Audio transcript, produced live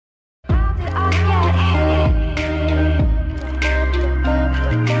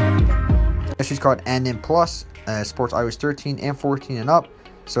Next feature is called Anim Plus. Supports iOS 13 and 14 and up.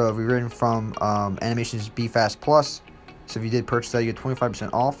 So if you're written from Animations Be Fast Plus, so if you did purchase that, you get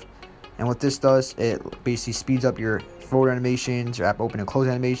 25% off. And what this does, it basically speeds up your folder animations, your app open and close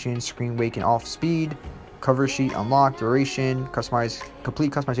animations, screen wake and off speed, cover sheet unlock, duration,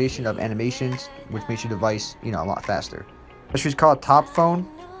 complete customization of animations, which makes your device, a lot faster. This is called Top Phone.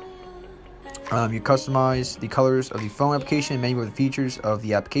 You customize the colors of the phone application and many of the features of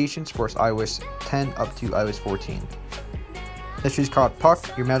the application. Supports iOS 10 up to iOS 14. This is called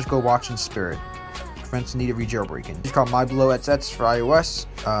Puck, your magical watch and spirit. Prevents the need of jailbreaking. It's called My Below ets for iOS.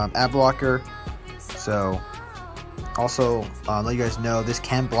 Ad blocker. So, also let you guys know this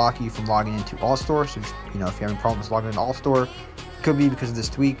can block you from logging into AllStore. So, if you're having problems logging into AllStore, it could be because of this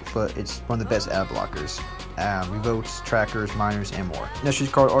tweak, but it's one of the best ad blockers. Revotes, trackers, minors, and more. Next is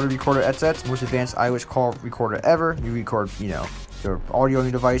called Auto Recorder ets, most advanced iOS call recorder ever. You record, your audio on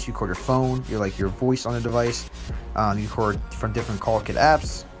your device, you record your phone, your voice on the device. You record from different call kit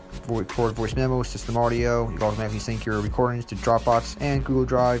apps, record voice memos, system audio. You can automatically sync your recordings to Dropbox and Google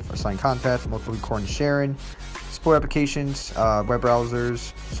Drive, assign contacts, multiple recordings sharing, support applications, web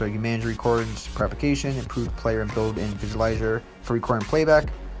browsers, so you can manage recordings per application, improve player and build-in visualizer for recording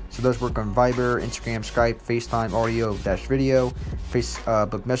playback. So it does work on Viber, Instagram, Skype, FaceTime, audio, video,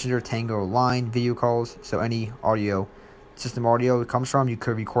 Facebook Messenger, Tango, Line, video calls. So any audio, system audio it comes from, you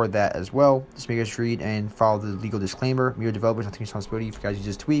could record that as well. Just make sure you read and follow the legal disclaimer. We are developers, not taking responsibility if you guys use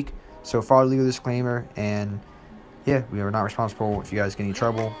this tweak. So follow the legal disclaimer, and yeah, we are not responsible if you guys get in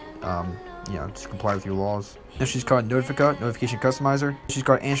trouble. Just comply with your laws. Next is called Notifica, Notification Customizer. This is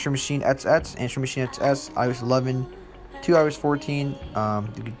called Answer Machine Answer Machine iOS 11 to iOS 14.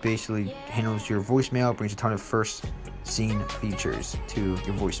 It basically handles your voicemail, brings a ton of first seen features to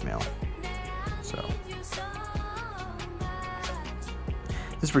your voicemail. So this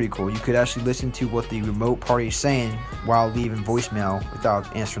is pretty cool. You could actually listen to what the remote party is saying while leaving voicemail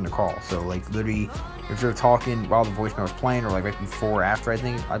without answering the call. So literally, if they're talking while the voicemail is playing, or right before or after,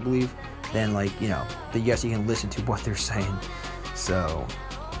 I believe, then you can listen to what they're saying. So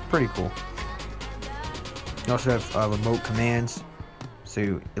pretty cool. You also have remote commands, so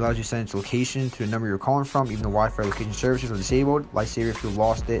it allows you to send its location to the number you're calling from, even though Wi-Fi location services are disabled. Lifesaver if you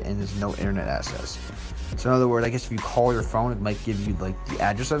lost it and there's no internet access. So in other words, I guess if you call your phone, it might give you the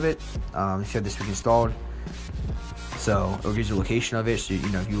address of it. If you have this tweak installed, so it'll give you the location of it. So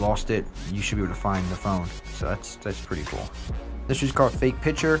if you lost it, you should be able to find the phone. So that's pretty cool. This is called Fake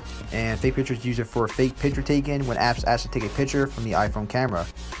Picture, and Fake Picture is used for fake picture taken when apps ask to take a picture from the iPhone camera.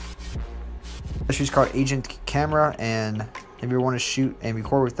 This is called Agent Camera, and if you want to shoot and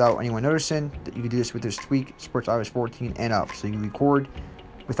record without anyone noticing, you can do this with this tweak. Supports iOS 14 and up, so you can record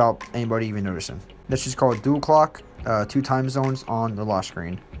without anybody even noticing. This is called Dual Clock, 2 time zones on the lock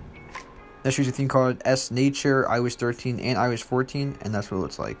screen. Next is a thing called S Nature, iOS 13 and iOS 14, and that's what it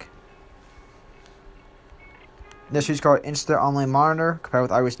looks like. Next is called Insta Online Monitor,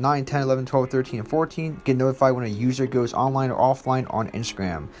 compatible with iOS 9, 10, 11, 12, 13, and 14. Get notified when a user goes online or offline on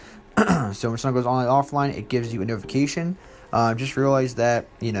Instagram. So when someone goes online or offline, it gives you a notification. Just realize that,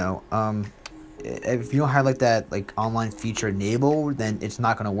 if you don't have that online feature enabled, then it's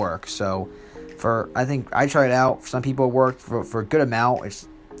not going to work. So I think I tried it out. For some people it worked. For a good amount, it's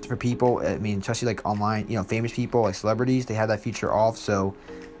for people, especially online, famous people, like celebrities, they have that feature off. So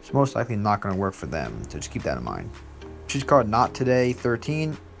it's most likely not going to work for them. So just keep that in mind. She's called Not Today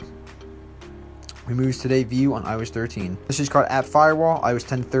 13. Removes Today View on iOS 13. This is called App Firewall, iOS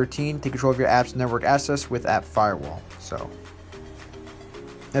 10 to 13. Take control of your app's network access with App Firewall. So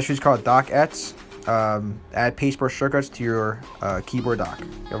next is called Dock Ets. Add pasteboard shortcuts to your keyboard dock.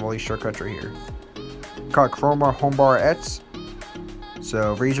 You have all these shortcuts right here. Called Chroma Homebar Ets.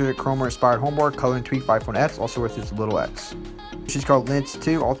 So Razer Chroma inspired homebar, color and tweak 5 phone Ets, also with its little Ets. This is called Linux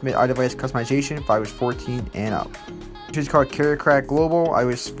 2 Ultimate iDevice Customization for iOS 14 and up. This is called CarryCrack Global,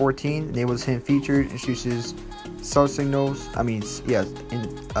 iOS 14, enables hidden features, introduces cell signals. Enables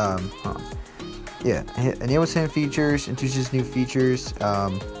hidden features, introduces new features.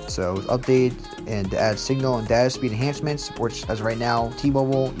 So update and add signal and data speed enhancements. Supports as of right now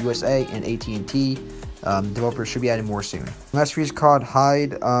T-Mobile, USA, and AT&T. Developers should be adding more soon. Last feature is called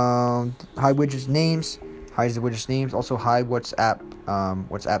Hide widgets names. Hides the widgets names. Also hide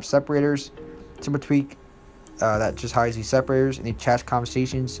WhatsApp separators. Simple tweak. That just hides these separators and the chat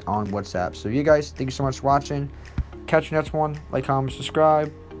conversations on WhatsApp. So you guys, thank you so much for watching. Catch you next one. Like, comment,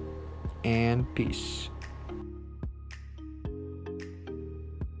 subscribe, and peace.